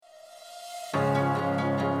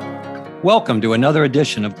Welcome to another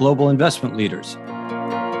edition of Global Investment Leaders.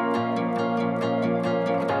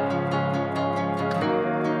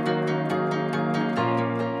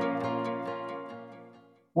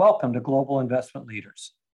 Welcome to Global Investment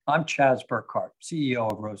Leaders. I'm Chaz Burkhart,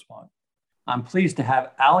 CEO of Rosemont. I'm pleased to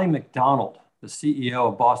have McDonald, the CEO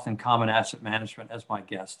of Boston Common Asset Management, as my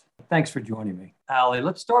guest. Thanks for joining me. Ali,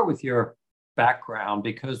 let's start with your background,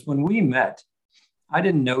 because when we met, I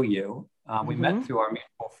didn't know you. We met through our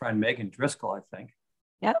mutual friend, Megan Driscoll, I think.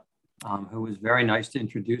 Yep. Who was very nice to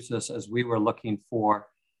introduce us as we were looking for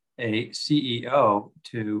a CEO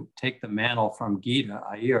to take the mantle from Geeta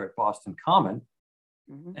Iyer at Boston Common.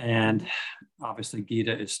 And obviously,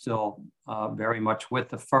 Geeta is still very much with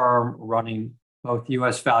the firm, running both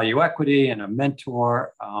U.S. value equity and a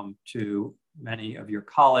mentor to many of your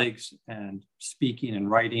colleagues, and speaking and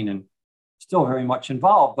writing, and still very much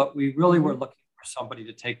involved. But we really were looking for somebody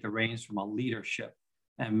to take the reins from a leadership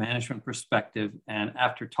and management perspective. And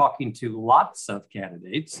after talking to lots of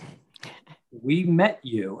candidates, we met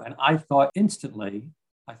you, and I thought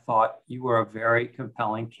you were a very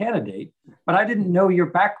compelling candidate, but I didn't know your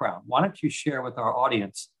background. Why don't you share with our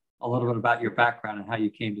audience a little bit about your background and how you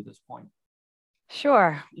came to this point?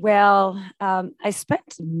 Sure. Well, I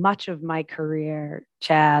spent much of my career,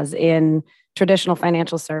 Chaz, in traditional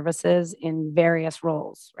financial services in various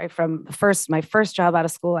roles, right? From my first job out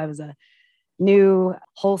of school, I was a new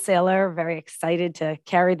wholesaler, very excited to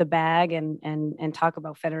carry the bag and talk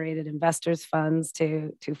about federated investors funds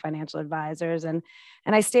to financial advisors. And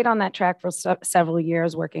I stayed on that track for several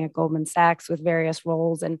years, working at Goldman Sachs with various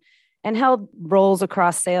roles and held roles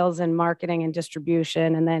across sales and marketing and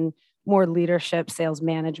distribution, and then more leadership, sales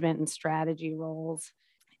management and strategy roles,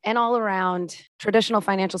 and all around traditional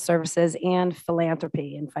financial services and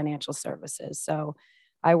philanthropy in financial services. So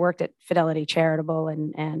I worked at Fidelity Charitable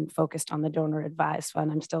and focused on the donor advised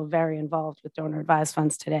fund. I'm still very involved with donor advised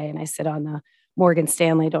funds today, and I sit on the Morgan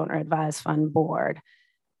Stanley Donor Advised Fund board.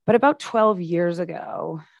 But about 12 years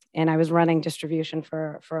ago, and I was running distribution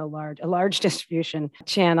for a large distribution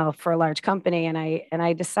channel for a large company, and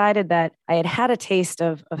I decided that I had a taste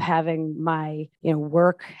of having my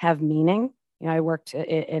work have meaning. I worked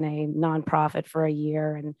in a nonprofit for a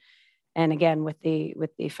year, and again with the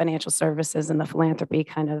financial services and the philanthropy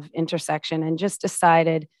kind of intersection, and just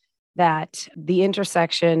decided that the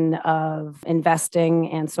intersection of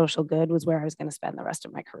investing and social good was where I was going to spend the rest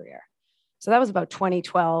of my career. So that was about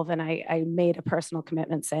 2012, and I made a personal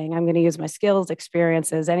commitment saying I'm going to use my skills,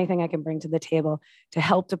 experiences, anything I can bring to the table to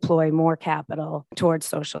help deploy more capital towards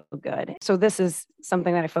social good. So this is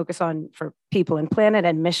something that I focus on for people and planet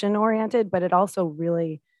and mission oriented, but it also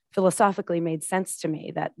really philosophically made sense to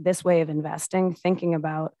me that this way of investing, thinking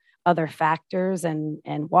about other factors and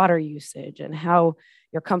water usage and how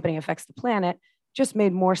your company affects the planet, just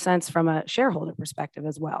made more sense from a shareholder perspective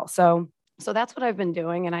as well. So that's what I've been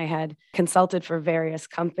doing. And I had consulted for various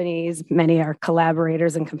companies. Many are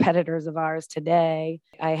collaborators and competitors of ours today.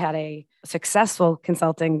 I had a successful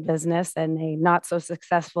consulting business and a not so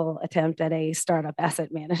successful attempt at a startup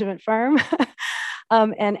asset management firm.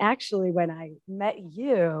 And actually, when I met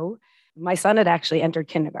you, my son had actually entered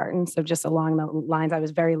kindergarten. So just along the lines, I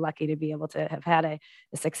was very lucky to be able to have had a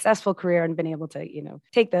successful career and been able to,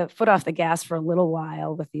 take the foot off the gas for a little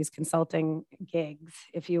while with these consulting gigs,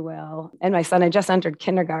 if you will. And my son had just entered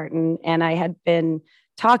kindergarten, and I had been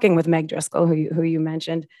talking with Meg Driscoll, who you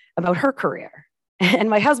mentioned, about her career. And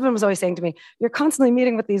my husband was always saying to me, "You're constantly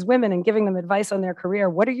meeting with these women and giving them advice on their career.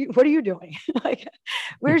 What are you doing? Like,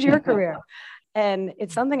 where's your career?" And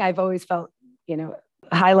it's something I've always felt,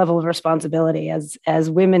 a high level of responsibility as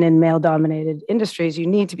women in male dominated industries. You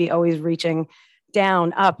need to be always reaching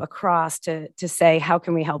down, up, across to say, how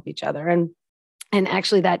can we help each other? And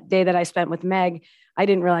actually that day that I spent with Meg, I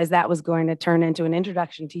didn't realize that was going to turn into an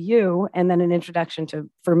introduction to you, and then an introduction to,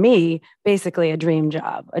 for me, basically a dream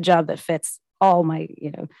job, a job that fits all my,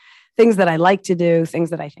 things that I like to do, things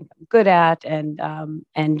that I think I'm good at.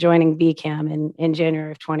 And joining BCAM in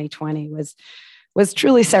January of 2020 was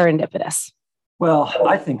truly serendipitous. Well,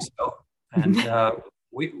 I think so. And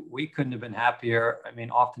we couldn't have been happier. I mean,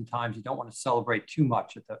 oftentimes you don't want to celebrate too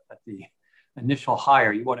much at the initial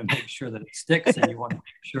hire. You want to make sure that it sticks, and you want to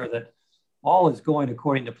make sure that all is going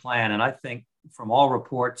according to plan. And I think from all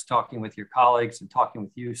reports, talking with your colleagues and talking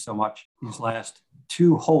with you so much these last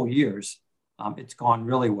 2 whole years, it's gone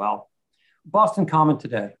really well. Boston Common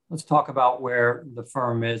today, let's talk about where the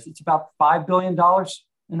firm is. It's about $5 billion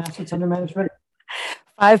in assets under management.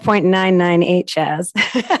 5.998, Chaz.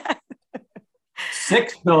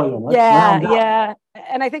 6 billion. Let's Yeah, round up. yeah.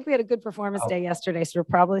 And I think we had a good performance day yesterday. So we're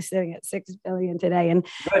probably sitting at 6 billion today. And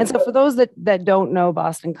so for those that don't know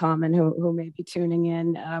Boston Common, who may be tuning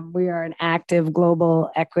in, we are an active global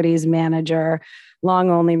equities manager, long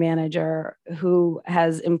only manager who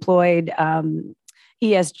has employed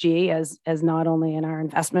ESG as not only in our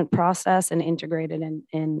investment process and integrated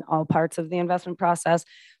in all parts of the investment process,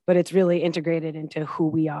 but it's really integrated into who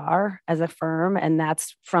we are as a firm. And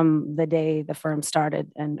that's from the day the firm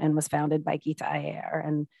started and was founded by Geeta Iyer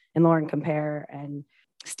and Lauren Compare and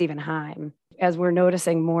Stephen Heim. As we're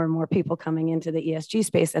noticing more and more people coming into the ESG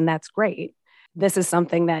space, and that's great. This is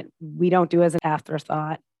something that we don't do as an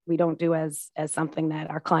afterthought. We don't do as something that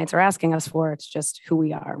our clients are asking us for. It's just who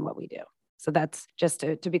we are and what we do. So that's just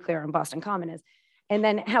to be clear on Boston Common is. And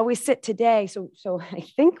then how we sit today. So I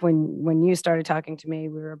think when you started talking to me,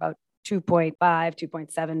 we were about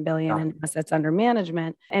 2.7 billion in assets under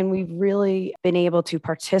management. And we've really been able to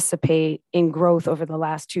participate in growth over the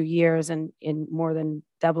last 2 years and in more than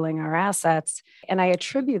doubling our assets. And I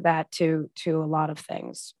attribute that to a lot of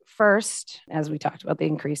things. First, as we talked about, the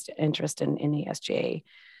increased interest in ESG.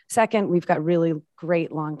 Second, we've got really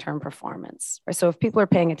great long-term performance. Right? So if people are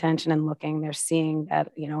paying attention and looking, they're seeing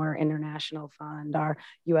that, our international fund, our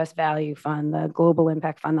US value fund, the global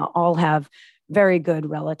impact fund, they'll all have very good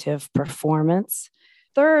relative performance.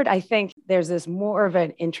 Third, I think there's this more of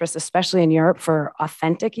an interest, especially in Europe, for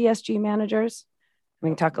authentic ESG managers. We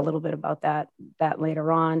can talk a little bit about that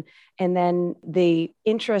later on. And then the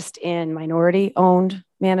interest in minority-owned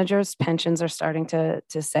managers, pensions are starting to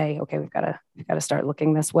say, okay, we've got to start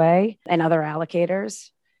looking this way, and other allocators.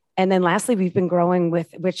 And then lastly, we've been growing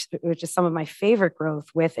with, which is some of my favorite growth,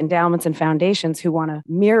 with endowments and foundations who want to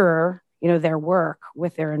mirror their work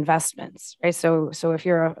with their investments, right? So if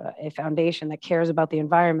you're a foundation that cares about the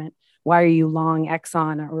environment, why are you long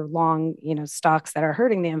Exxon or long, stocks that are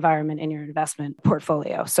hurting the environment in your investment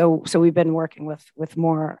portfolio? So we've been working with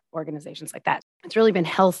more organizations like that. It's really been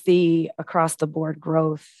healthy across the board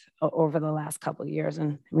growth over the last couple of years,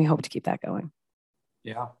 and we hope to keep that going.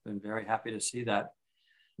 Yeah, been very happy to see that.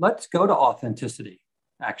 Let's go to authenticity.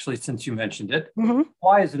 Actually, since you mentioned it,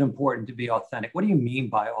 Why is it important to be authentic? What do you mean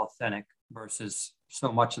by authentic versus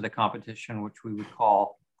so much of the competition, which we would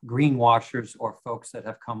call greenwashers or folks that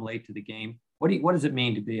have come late to the game? What does it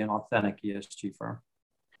mean to be an authentic ESG firm?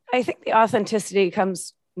 I think the authenticity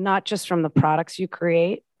comes not just from the products you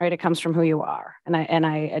create, right? It comes from who you are. And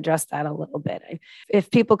I addressed that a little bit. If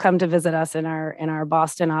people come to visit us in our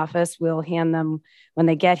Boston office, we'll hand them, when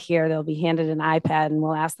they get here, they'll be handed an iPad and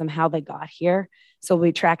we'll ask them how they got here. So we'll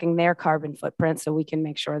be tracking their carbon footprint so we can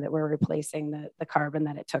make sure that we're replacing the carbon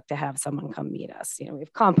that it took to have someone come meet us. We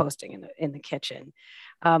have composting in the kitchen.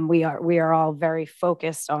 We are all very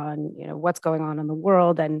focused on what's going on in the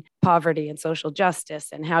world and poverty and social justice,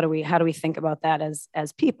 and how do we think about that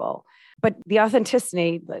as people. But the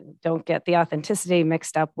authenticity, don't get the authenticity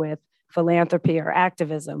mixed up with philanthropy or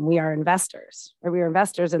activism. We are investors, or we are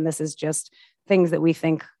investors, and this is just things that we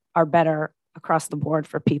think are better across the board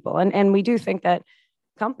for people. And we do think that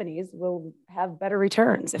companies will have better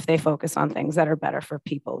returns if they focus on things that are better for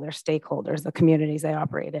people, their stakeholders, the communities they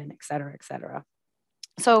operate in, et cetera, et cetera.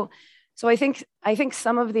 So I think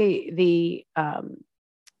some of the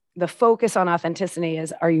focus on authenticity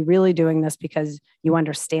is, are you really doing this because you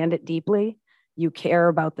understand it deeply? You care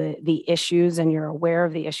about the issues and you're aware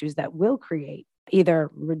of the issues that will create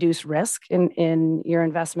either reduce risk in your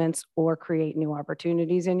investments or create new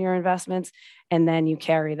opportunities in your investments. And then you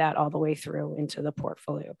carry that all the way through into the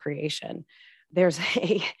portfolio creation. There's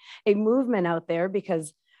a movement out there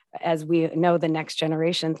because, as we know, the next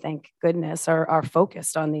generation, thank goodness, are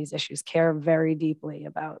focused on these issues, care very deeply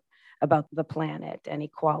about the planet and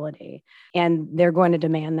equality. And they're going to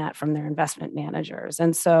demand that from their investment managers.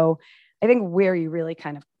 And so I think where you really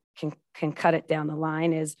kind of can cut it down the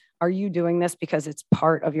line is, are you doing this because it's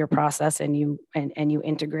part of your process and you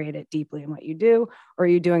integrate it deeply in what you do? Or are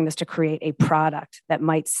you doing this to create a product that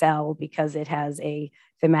might sell because it has a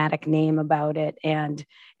thematic name about it and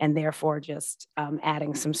therefore just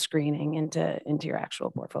adding some screening into your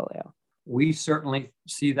actual portfolio? We certainly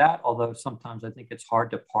see that, although sometimes I think it's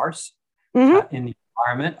hard to parse in the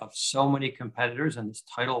environment of so many competitors and this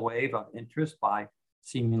tidal wave of interest by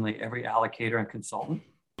seemingly every allocator and consultant.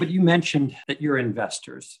 But you mentioned that you're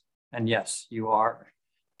investors. And yes, you are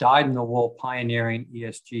dyed-in-the-wool pioneering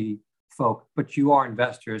ESG folk, but you are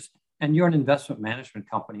investors and you're an investment management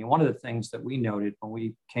company. And one of the things that we noted when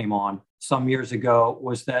we came on some years ago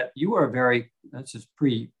was that you were this is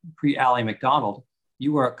pre-Ally McDonald,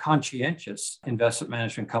 you were a conscientious investment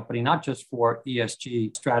management company, not just for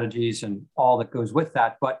ESG strategies and all that goes with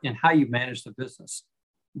that, but in how you manage the business.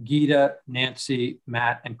 Geeta, Nancy,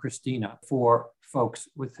 Matt, and Christina, four folks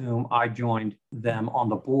with whom I joined them on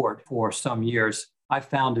the board for some years, I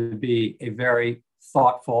found to be a very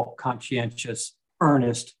thoughtful, conscientious,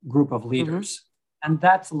 earnest group of leaders. And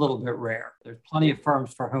that's a little bit rare. There's plenty of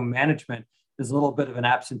firms for whom management is a little bit of an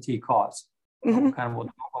absentee cause. Kind of when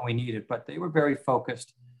we need it, but they were very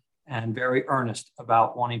focused and very earnest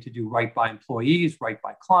about wanting to do right by employees, right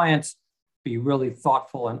by clients, be really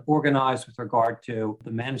thoughtful and organized with regard to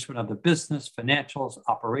the management of the business, financials,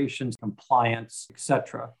 operations, compliance,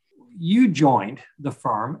 etc. You joined the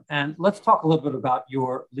firm, and let's talk a little bit about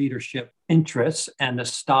your leadership interests and the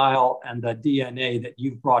style and the DNA that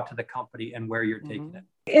you've brought to the company and where you're taking it.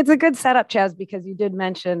 It's a good setup, Chaz, because you did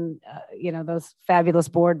mention, those fabulous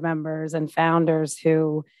board members and founders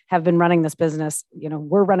who have been running this business.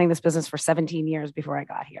 We're running this business for 17 years before I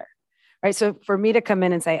got here. Right. So for me to come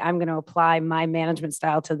in and say, I'm going to apply my management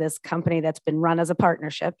style to this company that's been run as a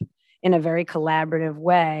partnership in a very collaborative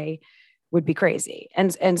way would be crazy.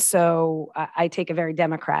 And so I take a very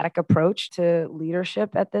democratic approach to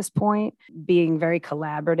leadership at this point, being very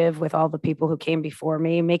collaborative with all the people who came before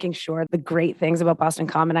me, making sure the great things about Boston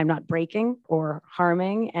Common I'm not breaking or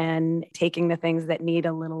harming, and taking the things that need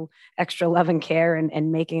a little extra love and care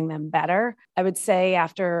and making them better. I would say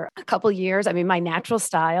after a couple of years, my natural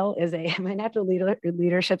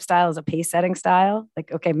leadership style is a pace setting style.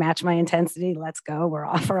 Like, okay, match my intensity. Let's go. We're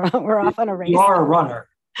off on a race. You are a runner.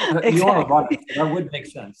 Exactly. You are a runner. That would make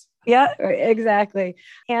sense. Yeah, exactly.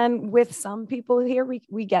 And with some people here,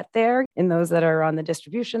 we get there, in those that are on the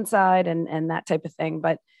distribution side and that type of thing.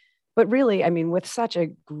 But really, with such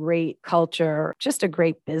a great culture, just a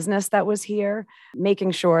great business that was here,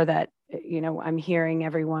 making sure that, I'm hearing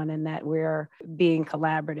everyone and that we're being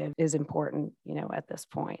collaborative is important, at this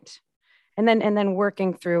point. And then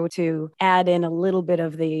working through to add in a little bit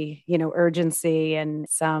of the, urgency and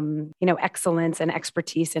some, excellence and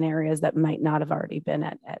expertise in areas that might not have already been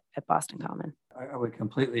at Boston Common. I would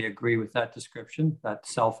completely agree with that description, that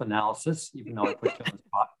self-analysis, even though I put you on the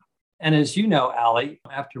spot. And as you know, Allie,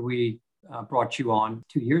 after we brought you on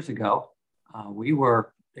 2 years ago, we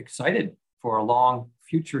were excited for a long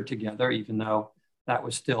future together, even though that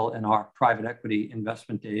was still in our private equity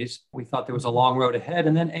investment days. We thought there was a long road ahead,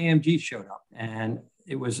 and then AMG showed up, and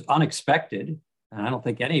it was unexpected. And I don't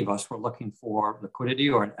think any of us were looking for liquidity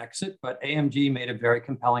or an exit, but AMG made a very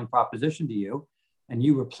compelling proposition to you, and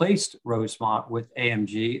you replaced Rosemont with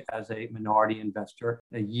AMG as a minority investor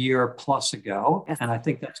a year plus ago. Yes. And I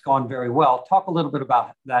think that's gone very well. Talk a little bit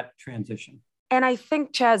about that transition. And I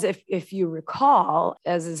think, Chaz, if you recall,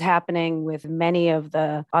 as is happening with many of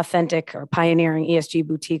the authentic or pioneering ESG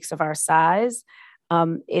boutiques of our size,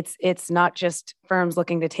 it's not just firms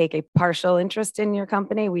looking to take a partial interest in your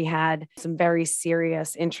company. We had some very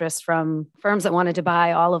serious interest from firms that wanted to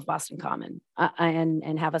buy all of Boston Common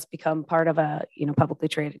and have us become part of a publicly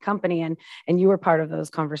traded company. And you were part of those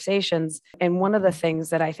conversations. And one of the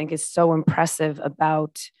things that I think is so impressive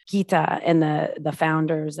about Geeta and the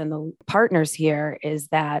founders and the partners here is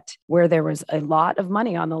that where there was a lot of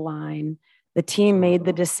money on the line, the team made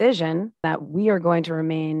the decision that we are going to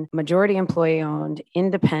remain majority employee owned,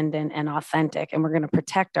 independent, and authentic, and we're going to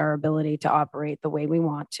protect our ability to operate the way we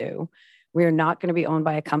want to. We are not going to be owned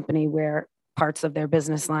by a company where parts of their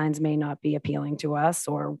business lines may not be appealing to us,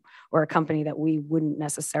 or a company that we wouldn't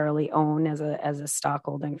necessarily own as a stock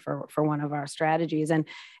holding for one of our strategies. And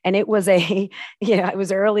it was it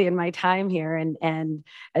was early in my time here. And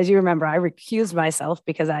as you remember, I recused myself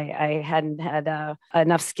because I hadn't had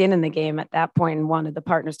enough skin in the game at that point and wanted the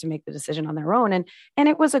partners to make the decision on their own. And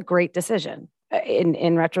it was a great decision.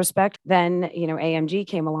 In retrospect, then, AMG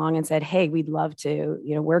came along and said, hey, we'd love to,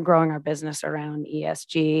 we're growing our business around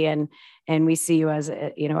ESG and we see you as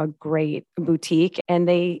a great boutique. And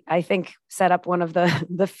they, I think, set up one of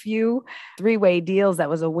the few three-way deals that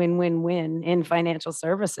was a win-win-win in financial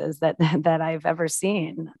services that I've ever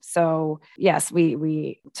seen. So yes,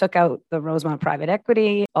 we took out the Rosemont private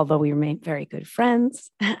equity, although we remained very good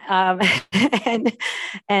friends. And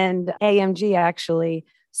AMG actually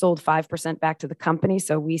sold 5% back to the company.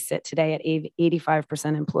 So we sit today at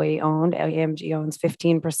 85% employee owned. AMG owns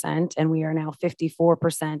 15%, and we are now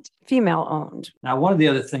 54% female owned. Now, one of the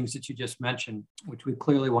other things that you just mentioned, which we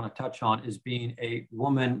clearly want to touch on, is being a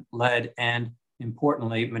woman-led and,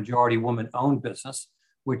 importantly, majority woman-owned business,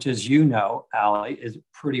 which, as you know, Allie, is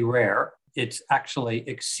pretty rare. It's actually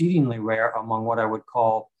exceedingly rare among what I would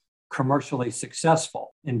call commercially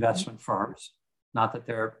successful investment firms. not that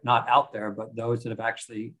they're not out there, but those that have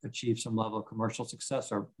actually achieved some level of commercial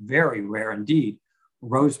success are very rare indeed.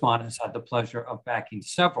 Rosemont has had the pleasure of backing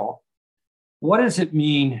several. What does it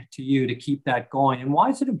mean to you to keep that going? And why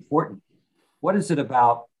is it important? What is it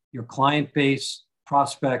about your client base,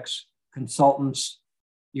 prospects, consultants,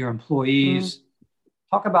 your employees?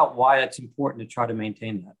 Talk about why it's important to try to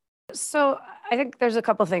maintain that. So I think there's a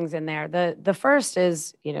couple things in there. The first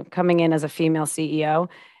is, coming in as a female CEO,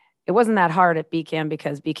 it wasn't that hard at BCAM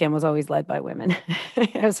because BCAM was always led by women.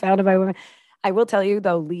 It was founded by women. I will tell you,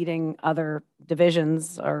 though, leading other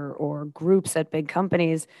divisions or groups at big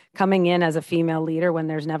companies, coming in as a female leader when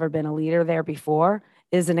there's never been a leader there before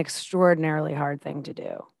is an extraordinarily hard thing to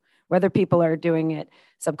do. Whether people are doing it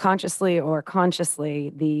subconsciously or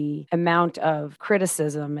consciously, the amount of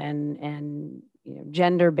criticism and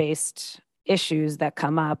gender-based issues that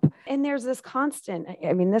come up. And there's this constant,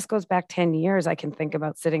 this goes back 10 years. I can think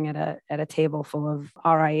about sitting at a table full of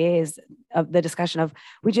RIAs, of the discussion of,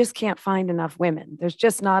 we just can't find enough women. There's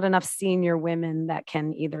just not enough senior women that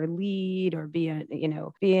can either lead or be an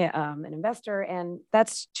investor. And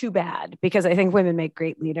that's too bad, because I think women make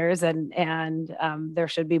great leaders, and there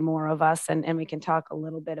should be more of us. And we can talk a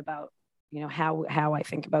little bit about how I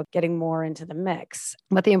think about getting more into the mix.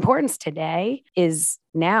 But the importance today is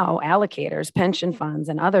now allocators, pension funds,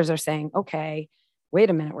 and others are saying, okay, wait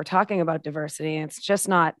a minute, we're talking about diversity. And it's just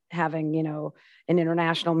not having, an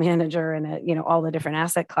international manager and all the different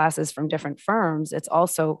asset classes from different firms. It's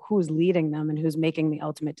also who's leading them and who's making the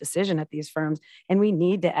ultimate decision at these firms. And we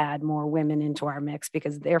need to add more women into our mix,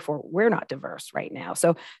 because therefore we're not diverse right now.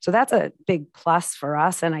 So that's a big plus for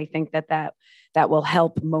us. And I think that will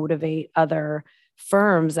help motivate other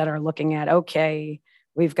firms that are looking at, okay,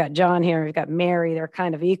 we've got John here, we've got Mary, they're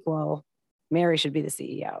kind of equal. Mary should be the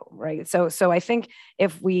CEO, right? So I think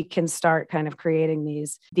if we can start kind of creating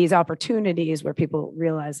these opportunities where people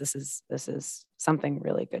realize this is something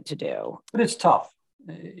really good to do. But it's tough.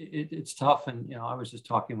 It's tough. And, I was just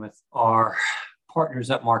talking with our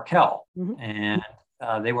partners at Markel, and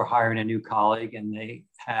they were hiring a new colleague, and they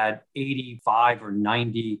had 85 or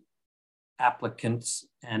 90 applicants.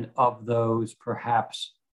 And of those,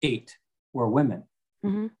 perhaps 8 were women.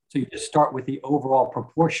 So you just start with the overall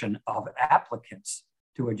proportion of applicants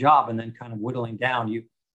to a job, and then kind of whittling down.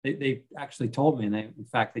 They actually told me, and in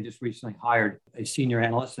fact, they just recently hired a senior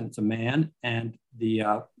analyst, and it's a man. And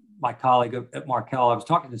my colleague at Markel I was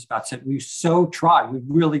talking to this about said, we so tried. We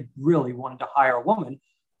really, really wanted to hire a woman,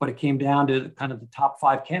 but it came down to kind of the top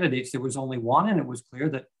 5 candidates. There was only one, and it was clear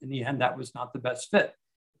that in the end, that was not the best fit.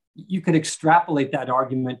 You could extrapolate that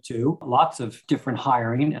argument to lots of different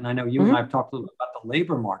hiring. And I know you and I have talked a little bit about the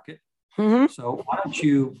labor market. So why don't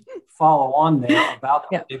you follow on there about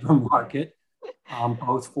the labor market,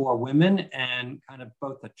 both for women and kind of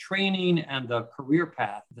both the training and the career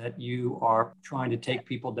path that you are trying to take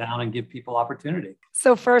people down and give people opportunity.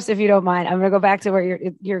 So first, if you don't mind, I'm going to go back to where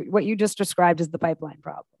what you just described as the pipeline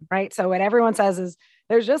problem, right? So what everyone says is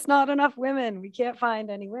there's just not enough women. We can't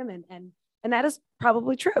find any women. And that is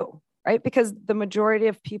probably true, right? Because the majority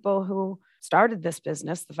of people who started this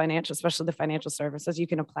business, especially the financial services, you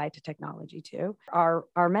can apply to technology too, are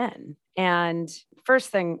men. And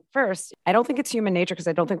first, I don't think it's human nature, because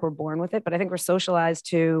I don't think we're born with it, but I think we're socialized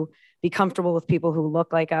to be comfortable with people who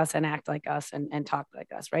look like us and act like us and talk like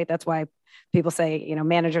us, right? That's why people say,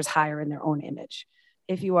 managers hire in their own image.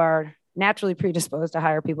 If you are naturally predisposed to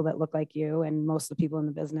hire people that look like you, and most of the people in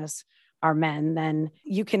the business are men, then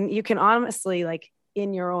you can honestly, like,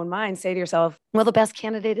 in your own mind, say to yourself, well, the best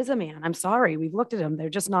candidate is a man. I'm sorry. We've looked at them. They're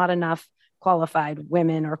just not enough qualified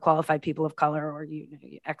women or qualified people of color, or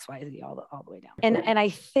X, Y, Z, all the way down. And I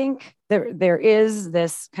think there is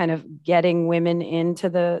this kind of getting women into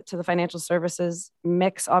the financial services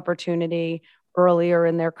mix opportunity earlier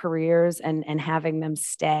in their careers and having them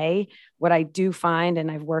stay. What I do find, and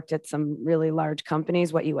I've worked at some really large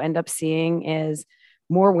companies, what you end up seeing is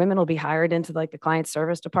more women will be hired into like the client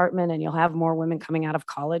service department, and you'll have more women coming out of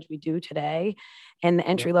college. We do today. And the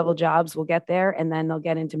entry level jobs will get there, and then they'll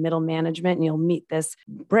get into middle management, and you'll meet this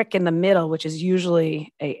brick in the middle, which is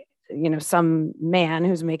usually some man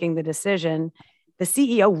who's making the decision. The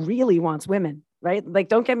CEO really wants women, right? Like,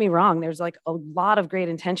 don't get me wrong. There's like a lot of great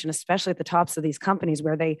intention, especially at the tops of these companies,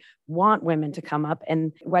 where they want women to come up.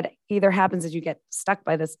 And what either happens is you get stuck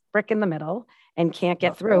by this brick in the middle and can't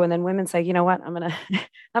get through. And then women say, you know what, I'm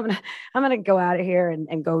going to go out of here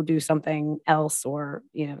and go do something else, or,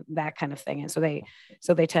 that kind of thing. And so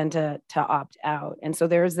they tend to opt out. And so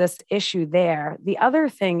there's this issue there. The other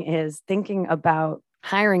thing is thinking about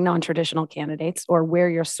hiring non-traditional candidates, or where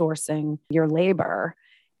you're sourcing your labor.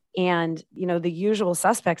 And, the usual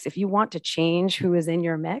suspects, if you want to change who is in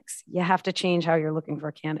your mix, you have to change how you're looking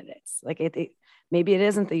for candidates. Like maybe it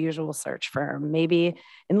isn't the usual search firm. Maybe,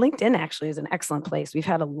 and LinkedIn actually is an excellent place. We've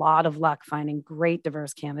had a lot of luck finding great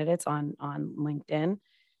diverse candidates on LinkedIn.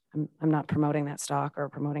 I'm not promoting that stock or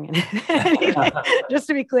promoting it, just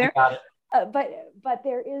to be clear. But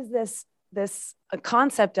there is this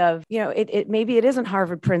concept of, it maybe it isn't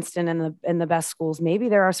Harvard, Princeton, and the best schools. Maybe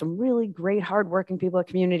there are some really great, hardworking people at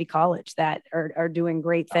community college that are doing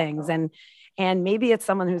great things. And maybe it's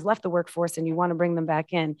someone who's left the workforce and you want to bring them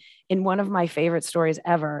back in. And one of my favorite stories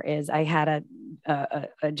ever is I had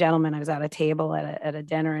a gentleman, I was at a table at a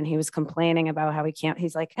dinner, and he was complaining about how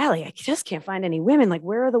he's like, Allie, I just can't find any women. Like,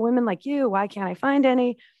 where are the women like you? Why can't I find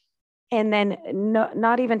any? And then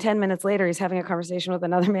not even 10 minutes later, he's having a conversation with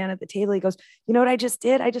another man at the table. He goes, you know what I just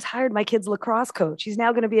did? I just hired my kid's lacrosse coach. He's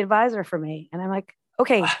now going to be advisor for me. And I'm like,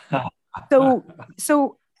 okay,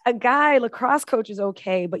 so a guy lacrosse coach is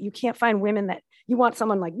okay, but you can't find women that you want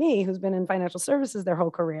someone like me who's been in financial services their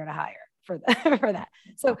whole career to hire for that.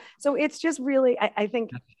 So it's just really, I think,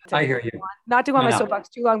 I hear you. Not to go on my soapbox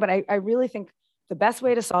too long, but I really think the best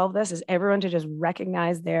way to solve this is everyone to just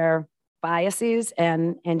recognize their biases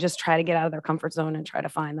and just try to get out of their comfort zone and try to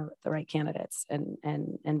find the right candidates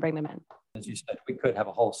and bring them in. As you said, we could have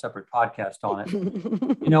a whole separate podcast on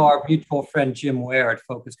it. Our mutual friend Jim Ware at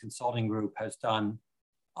Focus Consulting Group has done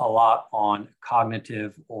a lot on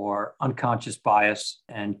cognitive or unconscious bias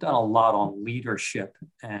and done a lot on leadership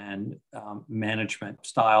and management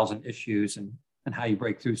styles and issues and how you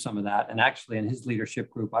break through some of that. And actually in his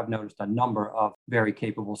leadership group, I've noticed a number of very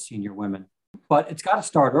capable senior women, but it's got to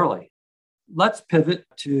start early. Let's pivot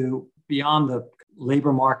to beyond the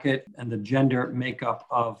labor market and the gender makeup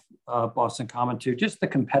of Boston Common to just the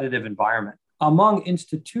competitive environment. Among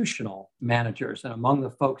institutional managers and among the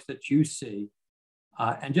folks that you see,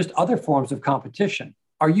 and just other forms of competition,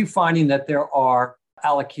 are you finding that there are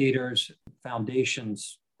allocators,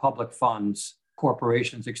 foundations, public funds,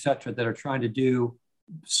 corporations, et cetera, that are trying to do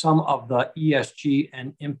some of the ESG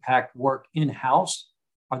and impact work in-house?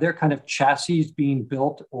 Are there kind of chassis being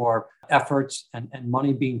built or efforts and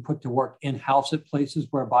money being put to work in-house at places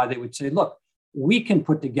whereby they would say, look, we can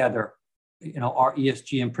put together our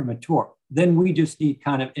ESG imprimatur. Then we just need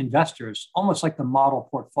kind of investors, almost like the model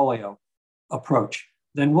portfolio approach.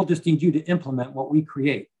 Then we'll just need you to implement what we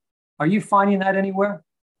create. Are you finding that anywhere?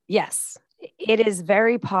 Yes, it is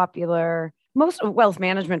very popular. Most wealth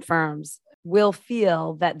management firms will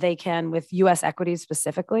feel that they can, with US equities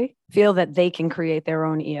specifically, feel that they can create their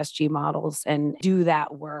own ESG models and do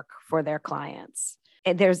that work for their clients.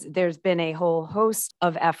 And there's been a whole host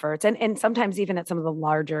of efforts, and sometimes even at some of the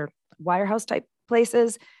larger wirehouse type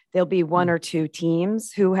places, there'll be one or two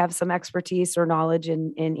teams who have some expertise or knowledge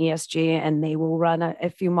in ESG, and they will run a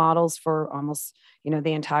few models for almost,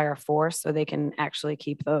 the entire force, so they can actually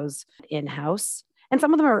keep those in-house. And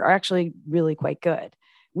some of them are actually really quite good.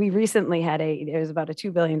 We recently had there's about a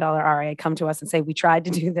 $2 billion RA come to us and say, we tried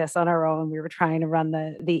to do this on our own. We were trying to run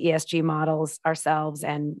the ESG models ourselves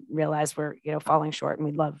and realized we're, falling short, and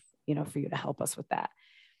we'd love, for you to help us with that.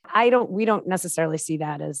 We don't necessarily see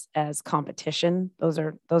that as competition. Those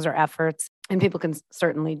are efforts, and people can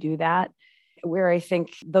certainly do that. Where I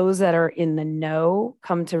think those that are in the know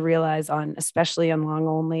come to realize especially on long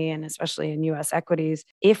only and especially in US equities,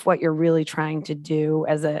 if what you're really trying to do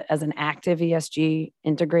as an active ESG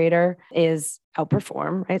integrator is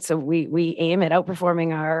outperform, right? So we aim at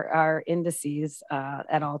outperforming our indices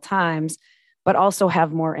at all times, but also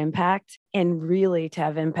have more impact. And really, to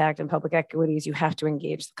have impact in public equities, you have to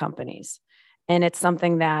engage the companies. And it's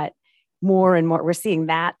something that more and more, we're seeing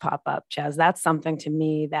that pop up, Chaz. That's something to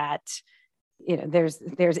me that, there's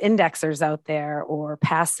indexers out there or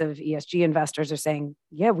passive ESG investors are saying,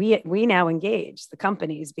 yeah, we now engage the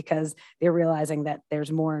companies because they're realizing that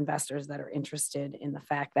there's more investors that are interested in the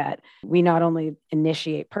fact that we not only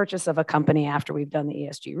initiate purchase of a company after we've done the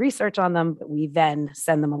ESG research on them, but we then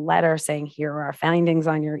send them a letter saying, here are our findings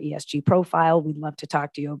on your ESG profile. We'd love to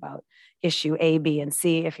talk to you about issue A, B, and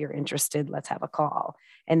C. If you're interested, let's have a call.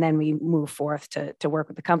 And then we move forth to work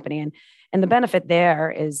with the company. And the benefit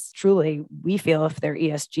there is truly, we feel if their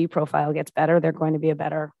ESG profile gets better, they're going to be a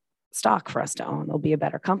better stock for us to own. They'll be a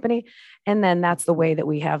better company. And then that's the way that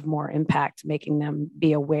we have more impact, making them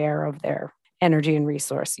be aware of their energy and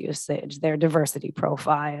resource usage, their diversity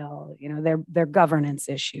profile, their governance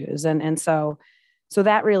issues. And so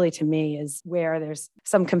that really, to me, is where there's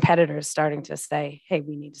some competitors starting to say, hey,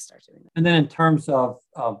 we need to start doing that. And then in terms of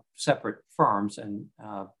separate firms and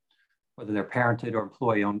whether they're parented or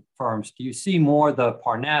employee-owned firms, do you see more the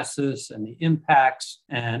Parnassus and the Impacts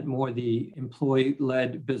and more the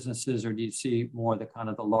employee-led businesses, or do you see more the kind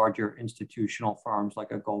of the larger institutional firms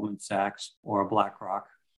like a Goldman Sachs or a BlackRock?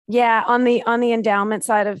 Yeah, on the endowment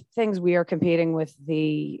side of things, we are competing with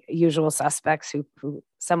the usual suspects who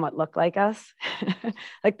somewhat look like us,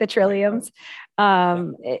 like the Trilliums,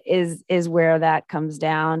 is where that comes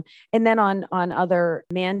down. And then on other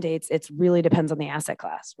mandates, it really depends on the asset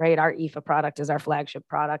class, right? Our EFA product is our flagship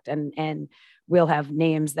product, and we'll have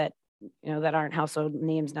names that that aren't household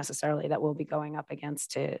names necessarily that we'll be going up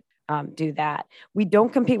against to do that. We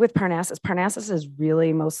don't compete with Parnassus. Parnassus is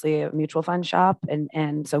really mostly a mutual fund shop,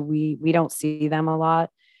 and so we don't see them a lot.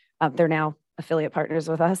 They're now affiliate partners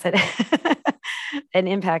with us and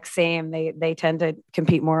Impact same. They tend to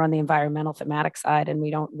compete more on the environmental thematic side, and we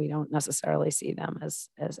don't necessarily see them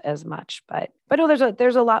as much. But no,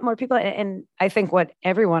 there's a lot more people, and I think what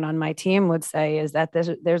everyone on my team would say is that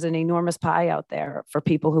there's an enormous pie out there for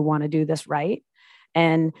people who want to do this right.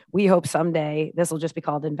 And we hope someday this will just be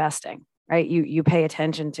called investing, right? You pay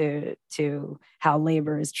attention to how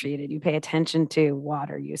labor is treated. You pay attention to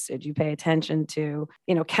water usage. You pay attention to,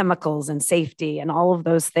 chemicals and safety and all of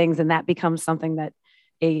those things. And that becomes something that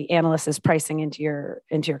a analyst is pricing into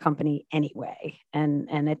your company anyway. And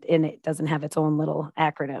it doesn't have its own little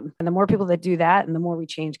acronym. And the more people that do that, and the more we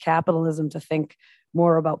change capitalism to think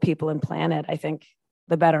more about people and planet, I think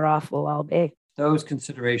the better off we'll all be. Those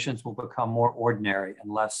considerations will become more ordinary and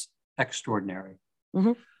less extraordinary.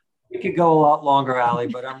 Mm-hmm. We could go a lot longer, Ali,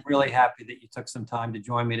 but I'm really happy that you took some time to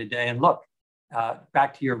join me today. And look,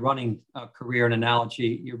 back to your running career and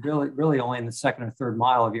analogy, you're really only in the second or third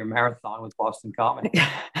mile of your marathon with Boston Common.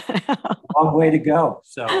 Long way to go.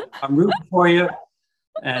 So I'm rooting for you,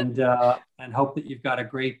 and hope that you've got a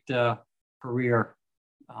great career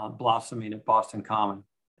blossoming at Boston Common.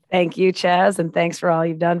 Thank you, Chaz, and thanks for all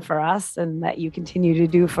you've done for us and that you continue to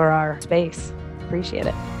do for our space. Appreciate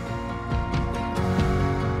it.